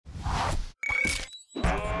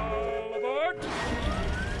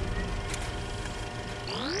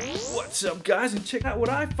What's up, guys, and check out what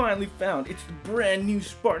I finally found. It's the brand new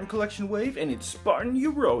Spartan Collection Wave, and it's Spartan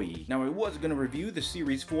Yoroi. Now, I was going to review the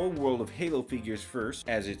Series 4 World of Halo figures first,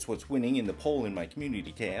 as it's what's winning in the poll in my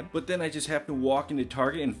community tab, but then I just happened to walk into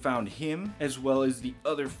Target and found him, as well as the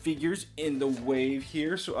other figures in the wave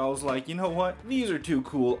here, so I was like, you know what, these are too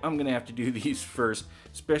cool, I'm going to have to do these first,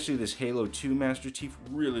 especially this Halo 2 Master Chief.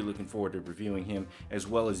 Really looking forward to reviewing him, as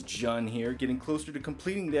well as Jun here, getting closer to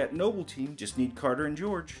completing that Noble team, just need Carter and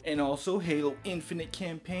George. And also, Halo Infinite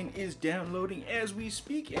campaign is downloading as we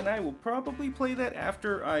speak, and I will probably play that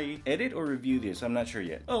after I edit or review this. I'm not sure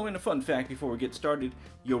yet. Oh, and a fun fact before we get started,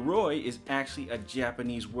 Yoroi is actually a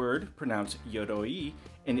Japanese word, pronounced Yoroi,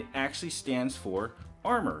 and it actually stands for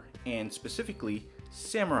armor, and specifically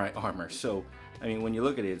samurai armor. So, I mean, when you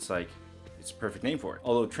look at it, it's like, it's a perfect name for it.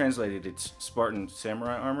 Although translated, it's Spartan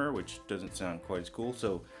samurai armor, which doesn't sound quite as cool,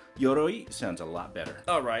 so Yoroi sounds a lot better.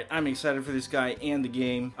 Alright, I'm excited for this guy and the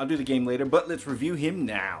game. I'll do the game later, but let's review him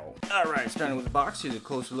now. Alright, starting with the box, here's a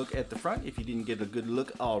closer look at the front, if you didn't get a good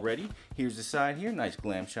look already. Here's the side here, nice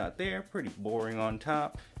glam shot there, pretty boring on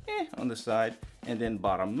top, on the side, and then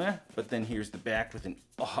bottom meh. But then here's the back with an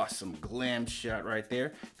awesome glam shot right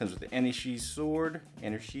there. Comes with the energy sword,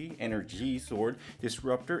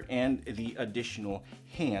 disruptor, and the additional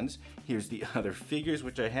hands. Here's the other figures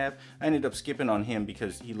which I have. I ended up skipping on him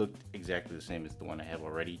because he looked exactly the same as the one I have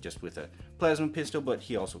already, just with a plasma pistol, but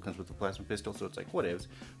he also comes with a plasma pistol, so it's like whatevs.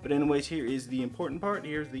 But anyways, here is the important part.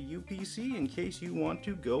 Here's the UPC in case you want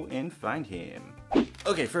to go and find him.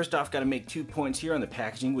 Okay, first off, gotta make 2 points here on the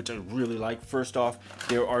packaging, which I really like. First off,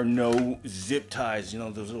 there are no zip ties, you know,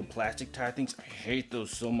 those little plastic tie things. I hate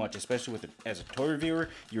those so much, especially with as a toy reviewer.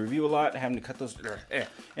 You review a lot, having to cut those,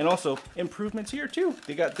 And also, improvements here too.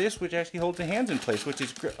 They got this, which actually holds the hands in place, which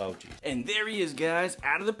is great. Oh, geez. And there he is, guys,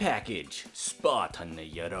 out of the package. Spartan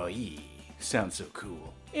Yoroi. Sounds so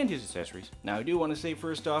cool. And his accessories. Now, I do want to say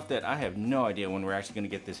first off that I have no idea when we're actually going to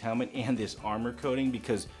get this helmet and this armor coating,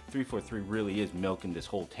 because 343 really is milking this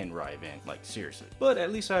whole Tenrai event, like seriously. But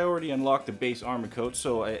at least I already unlocked the base armor coat,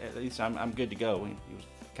 so at least I'm good to go. It was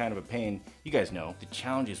kind of a pain. You guys know, the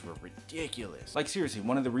challenges were ridiculous. Like seriously,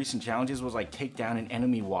 one of the recent challenges was like take down an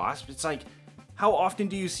enemy wasp. It's like, how often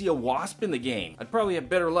do you see a wasp in the game? I'd probably have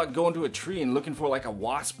better luck going to a tree and looking for like a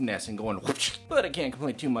wasp nest and going whoosh. But I can't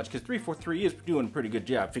complain too much because 343 is doing a pretty good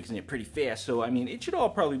job fixing it pretty fast. So I mean, it should all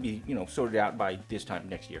probably be, you know, sorted out by this time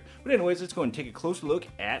next year. But anyways, let's go and take a closer look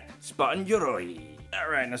at Spartan Yoroi.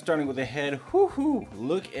 Alright, now starting with the head, whoo-hoo,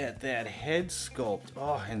 look at that head sculpt.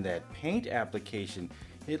 Oh, and that paint application.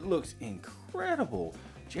 It looks incredible.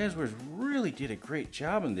 Jazwares really did a great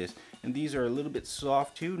job on this, and these are a little bit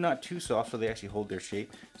soft too, not too soft, so they actually hold their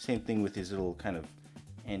shape. Same thing with his little kind of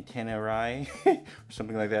antennae or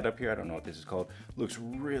something like that up here. I don't know what this is called. Looks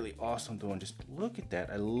really awesome though, and just look at that.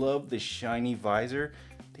 I love the shiny visor.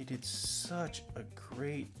 They did such a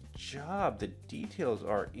great job. The details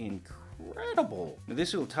are incredible. Now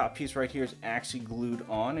this little top piece right here is actually glued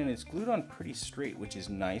on, and it's glued on pretty straight, which is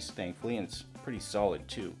nice, thankfully, and it's pretty solid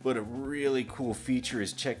too. But a really cool feature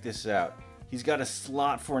is, check this out. He's got a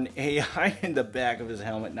slot for an AI in the back of his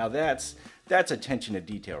helmet. Now that's attention to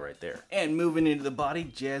detail right there. And moving into the body,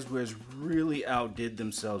 Jazwares really outdid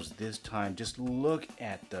themselves this time. Just look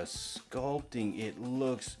at the sculpting. It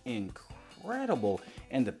looks incredible.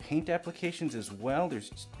 And the paint applications as well.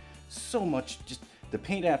 There's just so much, just the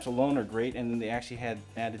paint apps alone are great, and then they actually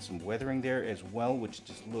added some weathering there as well, which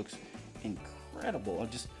just looks incredible.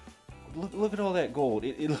 Just look at all that gold.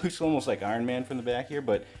 It looks almost like Iron Man from the back here,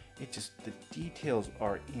 but it just, the details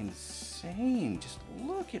are insane. Just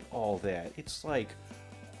look at all that. It's like,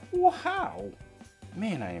 wow.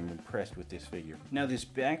 Man, I am impressed with this figure. Now this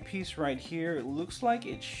back piece right here, it looks like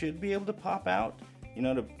it should be able to pop out, you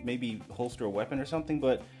know, to maybe holster a weapon or something,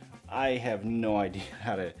 but I have no idea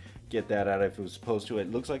how to get that out if it was supposed to.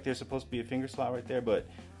 It looks like there's supposed to be a finger slot right there, but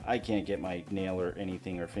I can't get my nail or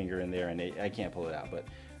anything or finger in there, and I can't pull it out, but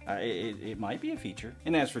it might be a feature.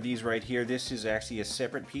 And as for these right here, this is actually a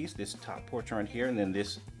separate piece, this top portion right here, and then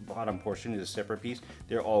this bottom portion is a separate piece.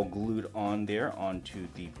 They're all glued on there onto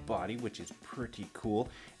the body, which is pretty cool.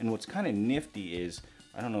 And what's kind of nifty is,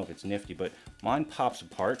 I don't know if it's nifty, but mine pops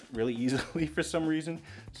apart really easily for some reason,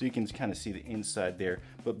 so you can kind of see the inside there.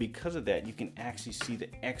 But because of that, you can actually see the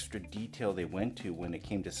extra detail they went to when it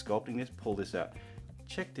came to sculpting this. Pull this out.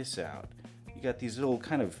 Check this out. You got these little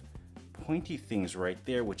kind of pointy things right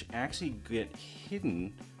there, which actually get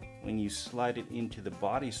hidden when you slide it into the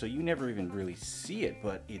body, so you never even really see it,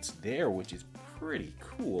 but it's there, which is pretty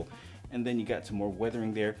cool. and then you got some more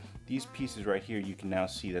weathering there. These pieces right here, you can now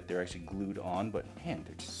see that they're actually glued on, but man,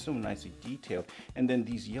 they're just so nicely detailed. And then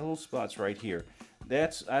these yellow spots right here,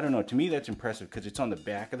 that's, I don't know, to me that's impressive because it's on the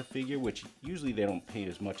back of the figure, which usually they don't pay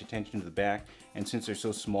as much attention to the back, and since they're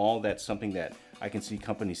so small, that's something that I can see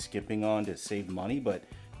companies skipping on to save money, but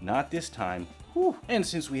not this time. Whew. And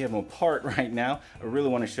since we have them apart right now, I really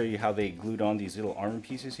want to show you how they glued on these little armor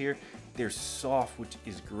pieces here. They're soft, which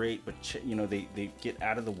is great, but you know, they get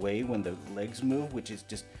out of the way when the legs move, which is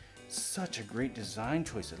just such a great design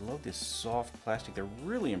choice. I love this soft plastic. They're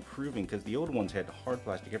really improving because the old ones had hard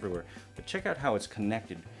plastic everywhere. But check out how it's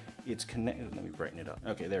connected. It's connected. Let me brighten it up.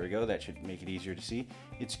 Okay, there we go. That should make it easier to see.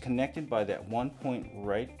 It's connected by that one point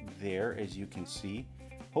right there, as you can see.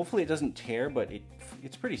 Hopefully it doesn't tear, but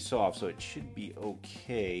it's pretty soft, so it should be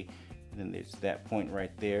okay. And then there's that point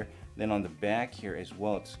right there. Then on the back here as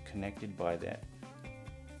well, it's connected by that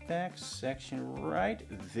back section right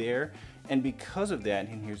there. And because of that,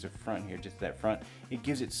 and here's the front here, just that front, it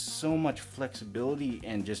gives it so much flexibility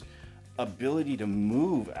and just ability to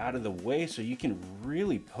move out of the way, so you can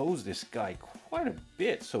really pose this guy quite a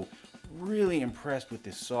bit. So really impressed with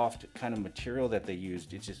this soft kind of material that they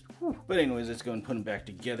used. It's just whew. But anyways, let's go and put them back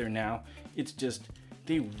together now. It's just,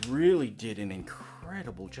 they really did an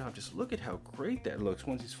incredible job. Just look at how great that looks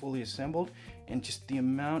once it's fully assembled, and just the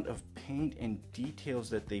amount of paint and details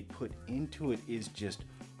that they put into it is just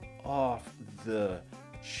off the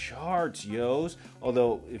charts, yos.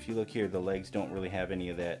 Although if you look here, the legs don't really have any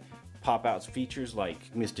of that pop outs features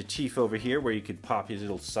like Mr. Chief over here, where you could pop his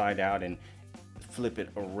little side out and flip it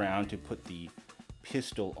around to put the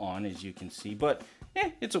pistol on, as you can see. But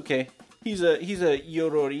it's okay. He's a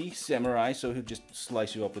Yoroi samurai, so he'll just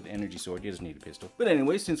slice you up with the energy sword. He doesn't need a pistol. But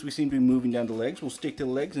anyway, since we seem to be moving down the legs, we'll stick to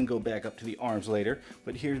the legs and go back up to the arms later.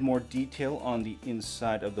 But here's more detail on the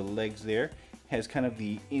inside of the legs there. Has kind of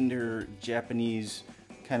the inner Japanese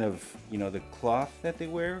kind of, you know, the cloth that they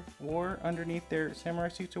wore underneath their samurai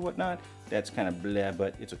suits or whatnot. That's kind of blah,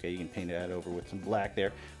 but it's okay. You can paint that over with some black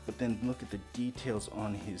there. But then look at the details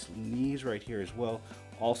on his knees right here as well.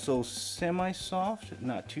 Also semi-soft,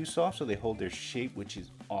 not too soft, so they hold their shape, which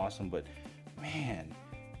is awesome. But man,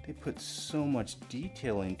 they put so much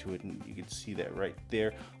detail into it, and you can see that right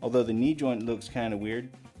there. Although the knee joint looks kind of weird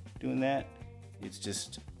doing that. It's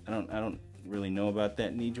just, I don't really know about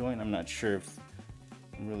that knee joint. I'm not sure if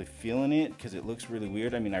I'm really feeling it because it looks really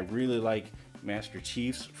weird. I mean, I really like Master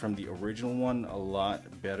Chief's from the original one a lot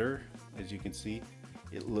better. As you can see,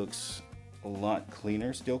 it looks a lot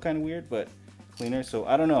cleaner. Still kind of weird, but cleaner. So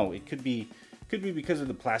I don't know. It could be because of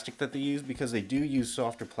the plastic that they use, because they do use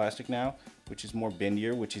softer plastic now, which is more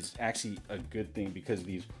bendier, which is actually a good thing because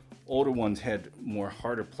these older ones had more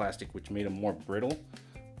harder plastic, which made them more brittle.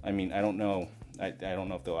 I mean, I don't know. I don't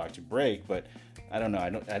know if they'll actually break, but I don't know.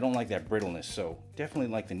 I don't like that brittleness, so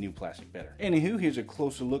definitely like the new plastic better. Anywho, here's a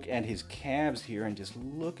closer look at his calves here, and just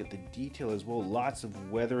look at the detail as well. Lots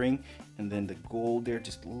of weathering, and then the gold there.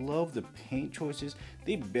 Just love the paint choices.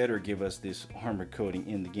 They better give us this armor coating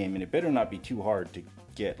in the game, and it better not be too hard to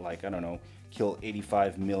get. Like, I don't know, kill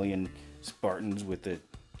 85 million Spartans with a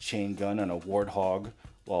chain gun and a warthog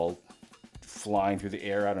while flying through the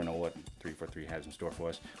air. I don't know what 343 has in store for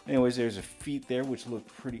us. Anyways, there's a feet there which look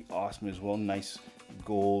pretty awesome as well. Nice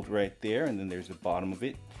gold right there, and then there's the bottom of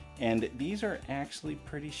it. And these are actually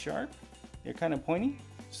pretty sharp. They're kind of pointy,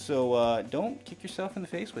 so don't kick yourself in the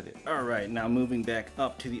face with it. All right, now moving back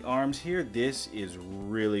up to the arms here. This is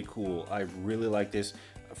really cool. I really like this.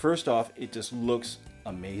 First off, it just looks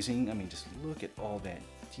amazing. I mean, just look at all that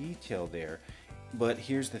detail there. But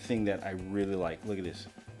here's the thing that I really like. Look at this.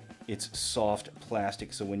 It's soft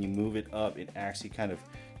plastic, so when you move it up, it actually kind of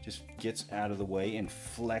just gets out of the way and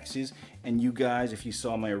flexes. And you guys, if you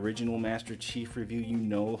saw my original Master Chief review, you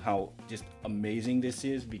know how just amazing this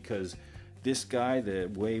is, because this guy, the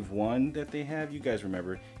Wave 1 that they have, you guys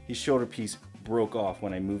remember, his shoulder piece broke off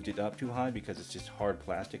when I moved it up too high because it's just hard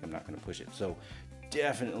plastic. I'm not going to push it. So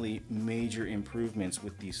definitely major improvements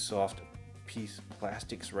with these soft piece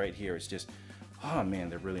plastics right here. It's just, oh man,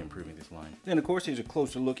 they're really improving this line. Then of course, here's a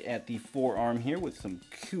closer look at the forearm here with some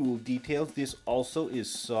cool details. This also is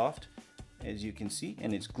soft, as you can see,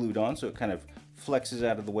 and it's glued on, so it kind of flexes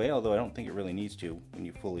out of the way, although I don't think it really needs to when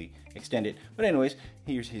you fully extend it. But anyways,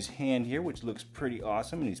 here's his hand here, which looks pretty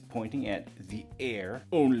awesome, and he's pointing at the air.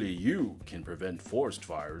 Only you can prevent forest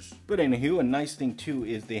fires. But anywho, a nice thing too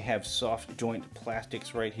is they have soft joint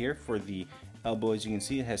plastics right here for the elbow. As you can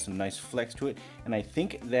see, it has some nice flex to it, and I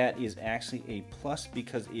think that is actually a plus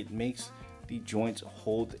because it makes the joints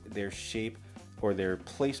hold their shape or their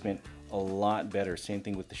placement a lot better. Same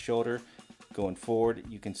thing with the shoulder. Going forward,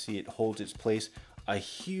 you can see it holds its place. a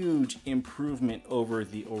huge improvement over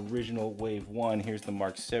the original Wave 1. Here's the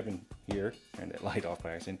Mark 7 here. Turn that light off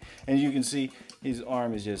by accident. And you can see his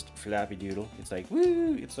arm is just flappy doodle. It's like,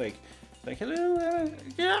 woo! It's like hello.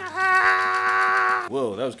 Yeah!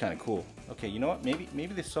 Whoa, that was kind of cool. Okay, you know what?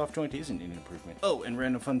 Maybe this soft joint isn't an improvement. Oh, and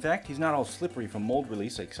random fun fact, he's not all slippery from mold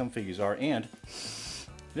release like some figures are, and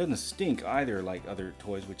it doesn't stink either like other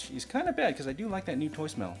toys, which is kind of bad because I do like that new toy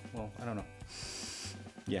smell. Well, I don't know.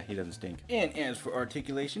 Yeah, he doesn't stink. And as for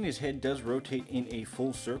articulation, his head does rotate in a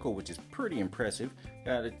full circle, which is pretty impressive.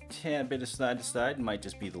 Got a tad bit of side to side, might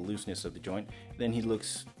just be the looseness of the joint. Then he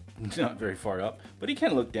looks not very far up, but he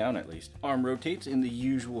can look down at least. Arm rotates in the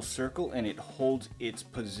usual circle and it holds its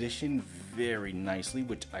position very nicely,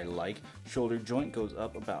 which I like. Shoulder joint goes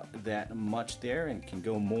up about that much there and can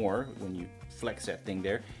go more when you flex that thing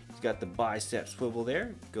there. He's got the bicep swivel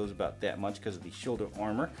there, goes about that much because of the shoulder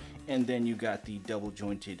armor. And then you got the double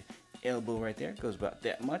jointed elbow right there, goes about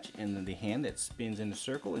that much, and then the hand that spins in a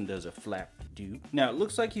circle and does a flap do. Now it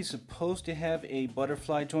looks like he's supposed to have a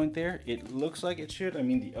butterfly joint there. It looks like it should. I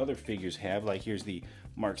mean, the other figures have, like here's the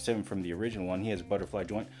Mark 7 from the original one, he has a butterfly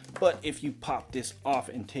joint. But if you pop this off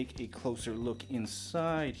and take a closer look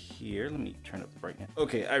inside here, let me turn up the brightness.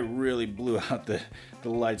 Okay, I really blew out the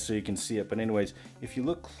lights so you can see it, but anyways, if you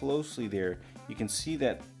look closely there, you can see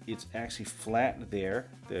that it's actually flat there.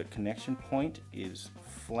 The connection point is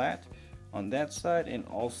flat on that side and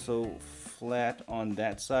also flat on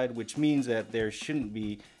that side, which means that there shouldn't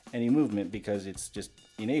be any movement because it's just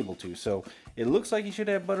unable to. So it looks like you should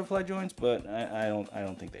have butterfly joints, but I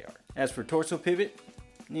don't think they are. As for torso pivot,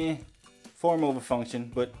 form over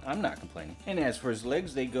function, but I'm not complaining. And as for his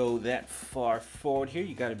legs, they go that far forward here.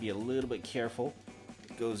 You got to be a little bit careful.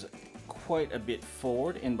 It goes quite a bit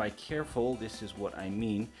forward, and by careful, this is what I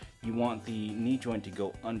mean. You want the knee joint to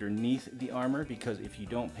go underneath the armor, because if you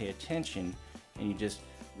don't pay attention and you just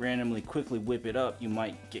randomly quickly whip it up, you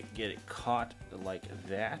might get it caught like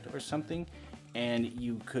that or something, and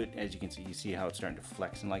you could, as you can see, you see how it's starting to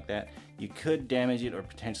flex and like that, you could damage it or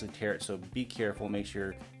potentially tear it. So be careful, make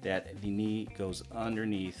sure that the knee goes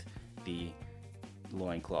underneath the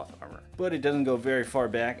loincloth armor. But it doesn't go very far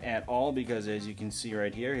back at all, because as you can see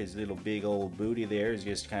right here, his little big old booty there is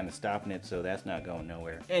just kind of stopping it, so that's not going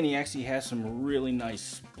nowhere. And he actually has some really nice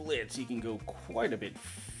splits. He can go quite a bit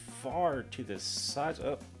far to the sides.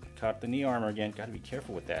 Oh, caught the knee armor again. Got to be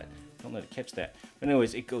careful with that. Don't let it catch that. But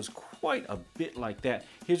anyways, it goes quite a bit like that.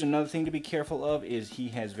 Here's another thing to be careful of, is he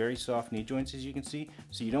has very soft knee joints, as you can see.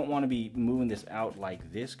 So you don't want to be moving this out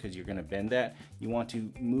like this, because you're going to bend that. You want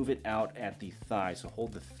to move it out at the thigh. So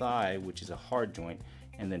hold the thigh, which is a hard joint,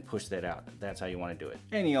 and then push that out. That's how you want to do it.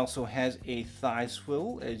 And he also has a thigh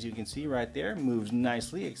swivel, as you can see right there. Moves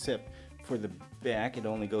nicely, except for the back, it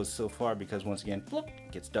only goes so far because once again, bloop,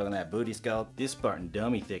 gets stuck on that booty scalp. This Spartan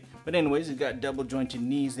dummy thick. But anyways, it's got double jointed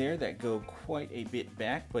knees there that go quite a bit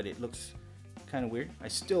back, but it looks kind of weird. I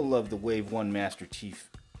still love the Wave 1 Master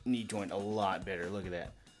Chief knee joint a lot better. Look at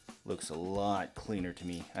that. Looks a lot cleaner to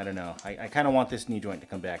me. I don't know. I kind of want this knee joint to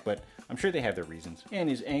come back, but I'm sure they have their reasons. And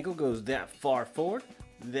his ankle goes that far forward,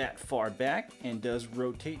 that far back, and does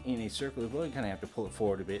rotate in a circle as well. You kind of have to pull it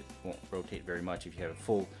forward a bit. Won't rotate very much if you have it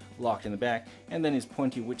full locked in the back. And then his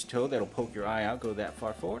pointy witch toe that'll poke your eye out, go that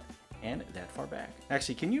far forward and that far back.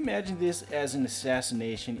 Actually, can you imagine this as an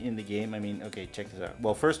assassination in the game? I mean, okay, check this out.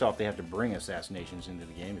 Well, first off, they have to bring assassinations into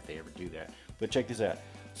the game if they ever do that. But check this out.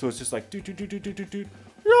 So it's just like doot doot doot doot doot doot doot.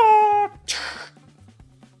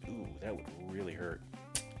 Ooh, that would really hurt.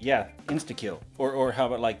 Yeah, insta kill. Or how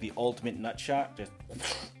about like the ultimate nut shot? Just.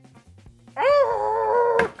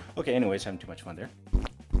 Okay, anyways, having too much fun there.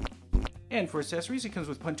 And for accessories, it comes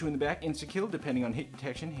with punch 2 in the back, insta kill depending on hit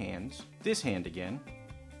detection, hands, this hand again,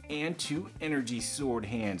 and 2 energy sword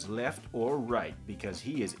hands, left or right, because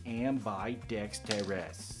he is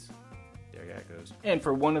ambidextrous. There that goes. And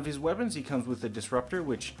for one of his weapons, he comes with a disruptor,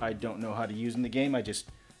 which I don't know how to use in the game. I just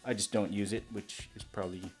don't use it, which is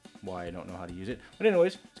probably why I don't know how to use it. But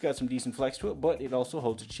anyways, it's got some decent flex to it, but it also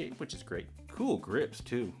holds its shape, which is great. Cool grips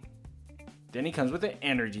too. Then he comes with an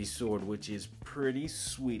energy sword, which is pretty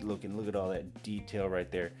sweet looking. Look at all that detail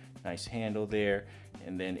right there. Nice handle there,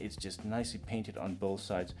 and then it's just nicely painted on both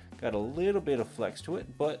sides. Got a little bit of flex to it,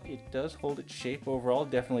 but it does hold its shape overall.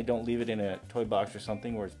 Definitely don't leave it in a toy box or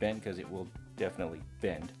something where it's bent, because it will definitely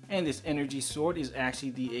bend. And this energy sword is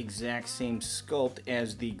actually the exact same sculpt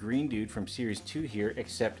as the green dude from Series 2 here,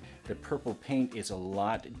 except the purple paint is a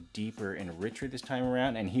lot deeper and richer this time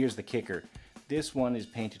around. And here's the kicker. This one is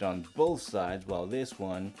painted on both sides, while this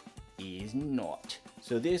one is not.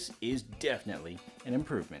 So this is definitely an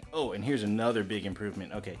improvement. Oh, and here's another big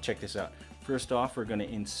improvement. Okay, check this out. First off, we're going to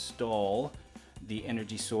install the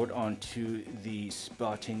energy sword onto the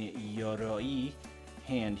Spartan Yoroi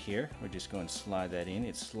hand here. We're just going to slide that in.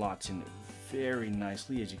 It slots in very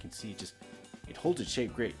nicely. As you can see, it holds its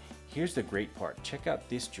shape great. Here's the great part. Check out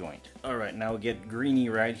this joint. All right, now we'll get Greeny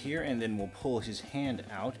right here, and then we'll pull his hand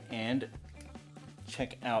out and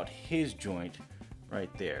check out his joint right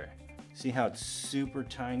there. See how it's super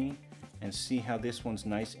tiny, and see how this one's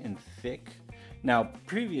nice and thick? Now,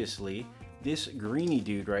 previously, this Greeny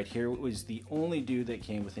dude right here was the only dude that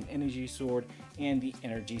came with an energy sword and the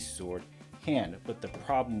energy sword hand. But the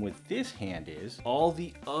problem with this hand is all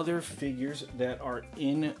the other figures that are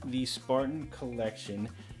in the Spartan collection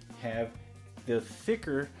have the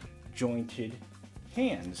thicker jointed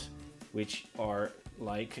hands, which are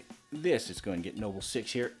like this. It's going to get Noble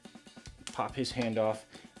 6 here. Pop his hand off.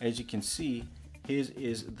 As you can see, his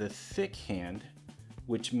is the thick hand,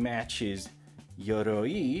 which matches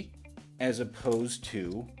Yoroi as opposed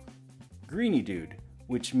to Greeny Dude,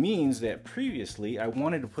 which means that previously I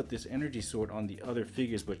wanted to put this energy sword on the other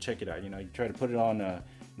figures, but check it out. You know, you try to put it on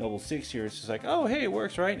Noble 6 here, it's just like, oh, hey, it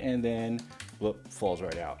works, right? And then, whoop, falls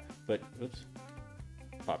right out. But, oops,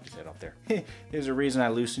 popped his head off there. There's a reason I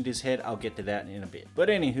loosened his head. I'll get to that in a bit. But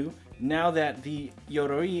anywho, now that the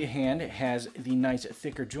Yoroi hand has the nice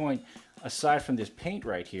thicker joint, aside from this paint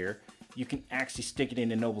right here, you can actually stick it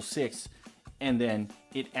into Noble 6, and then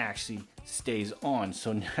it actually stays on.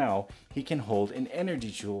 So now he can hold an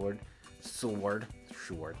energy sword.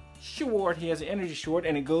 He has an energy sword,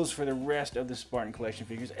 and it goes for the rest of the Spartan Collection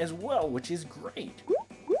figures as well, which is great.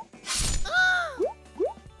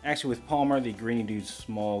 Actually, with Palmer, the Greeny Dude's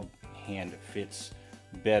small hand fits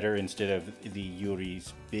better instead of the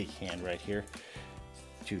Yuri's big hand right here.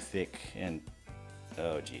 It's too thick and,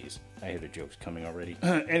 oh geez, I hear the jokes coming already.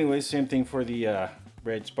 Anyways, same thing for the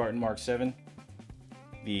Red Spartan Mark 7.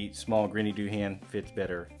 The small Greeny Dude hand fits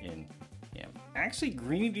better in him. Actually,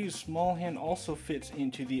 Greeny Dude's small hand also fits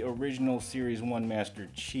into the original Series 1 Master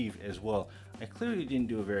Chief as well. I clearly didn't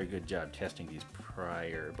do a very good job testing these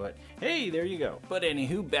prior, but hey, there you go. But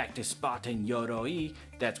anywho, back to Spartan Yoroi.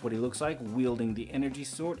 That's what he looks like, wielding the energy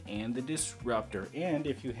sword and the disruptor. And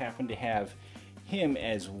if you happen to have him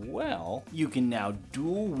as well, you can now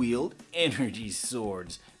dual wield energy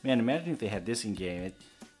swords. Man, imagine if they had this in game.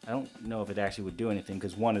 I don't know if it actually would do anything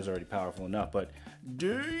because one is already powerful enough, but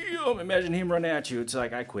damn, imagine him running at you. It's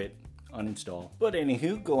like, I quit. Uninstall. But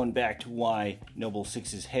anywho, going back to why Noble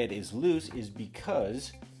 6's head is loose is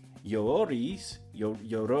because Yoroi,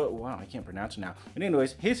 wow, I can't pronounce it now. But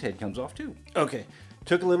anyways, his head comes off too. Okay,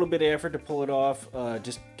 took a little bit of effort to pull it off.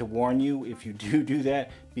 Just to warn you, if you do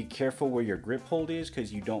that, be careful where your grip hold is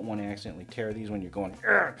because you don't want to accidentally tear these when you're going,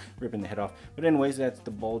 ripping the head off. But anyways, that's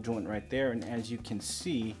the ball joint right there. And as you can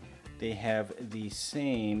see, they have the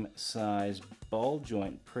same size ball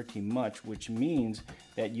joint pretty much, which means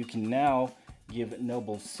that you can now give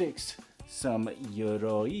Noble 6 some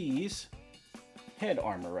Yoroi's head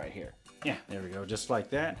armor right here. Yeah, there we go, just like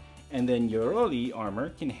that. And then Yoroi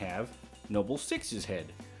armor can have Noble 6's head,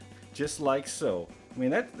 just like so. I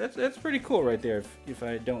mean, that's pretty cool right there, if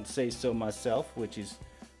I don't say so myself, which is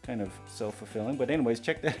kind of self-fulfilling. But anyways,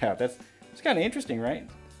 check that out. It's kind of interesting, right?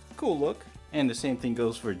 Cool look. And the same thing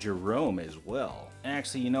goes for Jerome as well.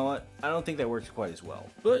 Actually, you know what? I don't think that works quite as well.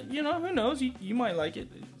 But, you know, who knows? You might like it.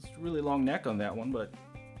 It's a really long neck on that one, but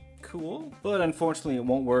cool. But unfortunately, it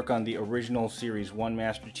won't work on the original Series 1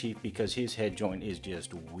 Master Chief because his head joint is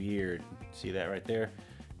just weird. See that right there?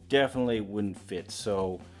 Definitely wouldn't fit,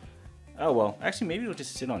 so... Oh, well. Actually, maybe it'll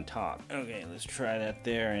just sit on top. Okay, let's try that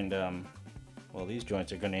there, and, well, these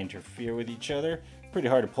joints are going to interfere with each other. Pretty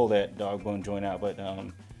hard to pull that dog bone joint out, but,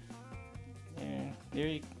 yeah, there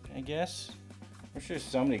you, I guess. I'm sure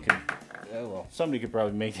somebody could, well, somebody could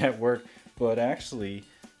probably make that work. But actually,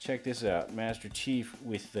 check this out. Master Chief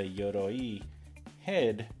with the Yoroi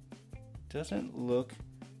head doesn't look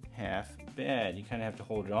half bad. You kind of have to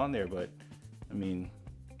hold it on there, but, I mean,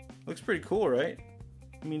 looks pretty cool, right?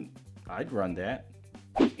 I mean, I'd run that.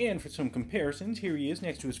 And for some comparisons, here he is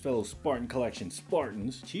next to his fellow Spartan Collection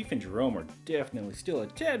Spartans. Chief and Jerome are definitely still a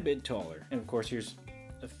tad bit taller. And of course, here's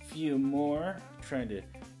a few more. Trying to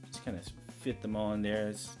just kind of fit them all in there.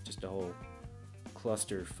 It's just a whole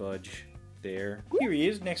cluster fudge there. Here he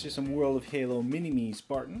is next to some World of Halo Mini-Me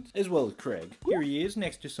Spartans, as well as Craig. Here he is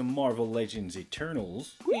next to some Marvel Legends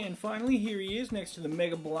Eternals. And finally, here he is next to the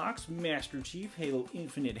Mega Bloks Master Chief Halo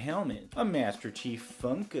Infinite Helmet, a Master Chief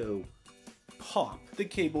Funko Pop, the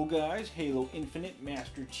Cable Guys Halo Infinite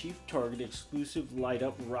Master Chief Target Exclusive Light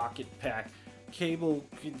Up Rocket Pack Cable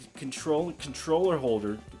Controller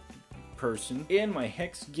Holder. person, and my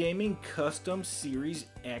Hex Gaming Custom Series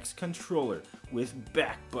X controller with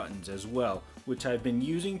back buttons as well, which I've been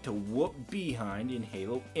using to whoop behind in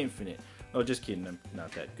Halo Infinite. Oh, just kidding, I'm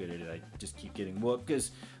not that good at it. I just keep getting whooped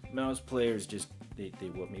because mouse players just, they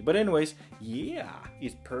whoop me. But anyways, yeah,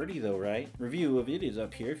 it's pretty though, right? Review of it is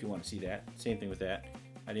up here if you want to see that. Same thing with that.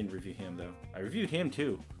 I didn't review him though. I reviewed him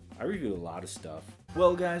too. I reviewed a lot of stuff.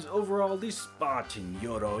 Well guys, overall this Spartan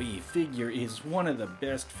Yoroi figure is one of the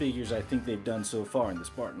best figures I think they've done so far in the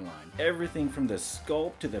Spartan line. Everything from the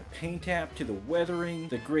sculpt to the paint app to the weathering,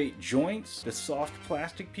 the great joints, the soft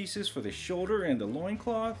plastic pieces for the shoulder and the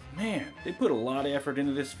loincloth. Man, they put a lot of effort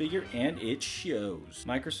into this figure and it shows.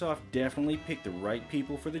 Microsoft definitely picked the right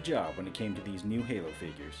people for the job when it came to these new Halo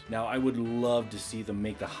figures. Now I would love to see them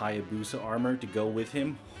make the Hayabusa armor to go with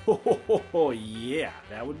him. Oh yeah,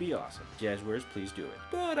 that would be awesome. Jazwares, please do it.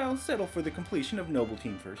 But I'll settle for the completion of Noble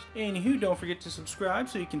Team first. Anywho, don't forget to subscribe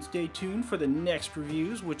so you can stay tuned for the next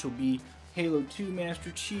reviews, which will be Halo 2 Master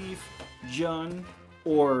Chief, Jun,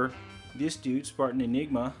 or this dude, Spartan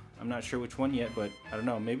Enigma. I'm not sure which one yet, but I don't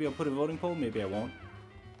know. Maybe I'll put a voting poll, maybe I won't.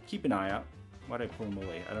 Keep an eye out. Why'd I pull him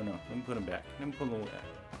away? I don't know. Let me put him back. Let me pull him away.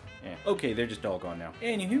 Yeah. Okay, they're just all gone now.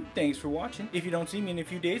 Anywho, thanks for watching. If you don't see me in a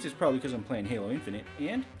few days, it's probably because I'm playing Halo Infinite.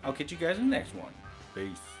 And I'll catch you guys in the next one.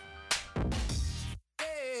 Peace.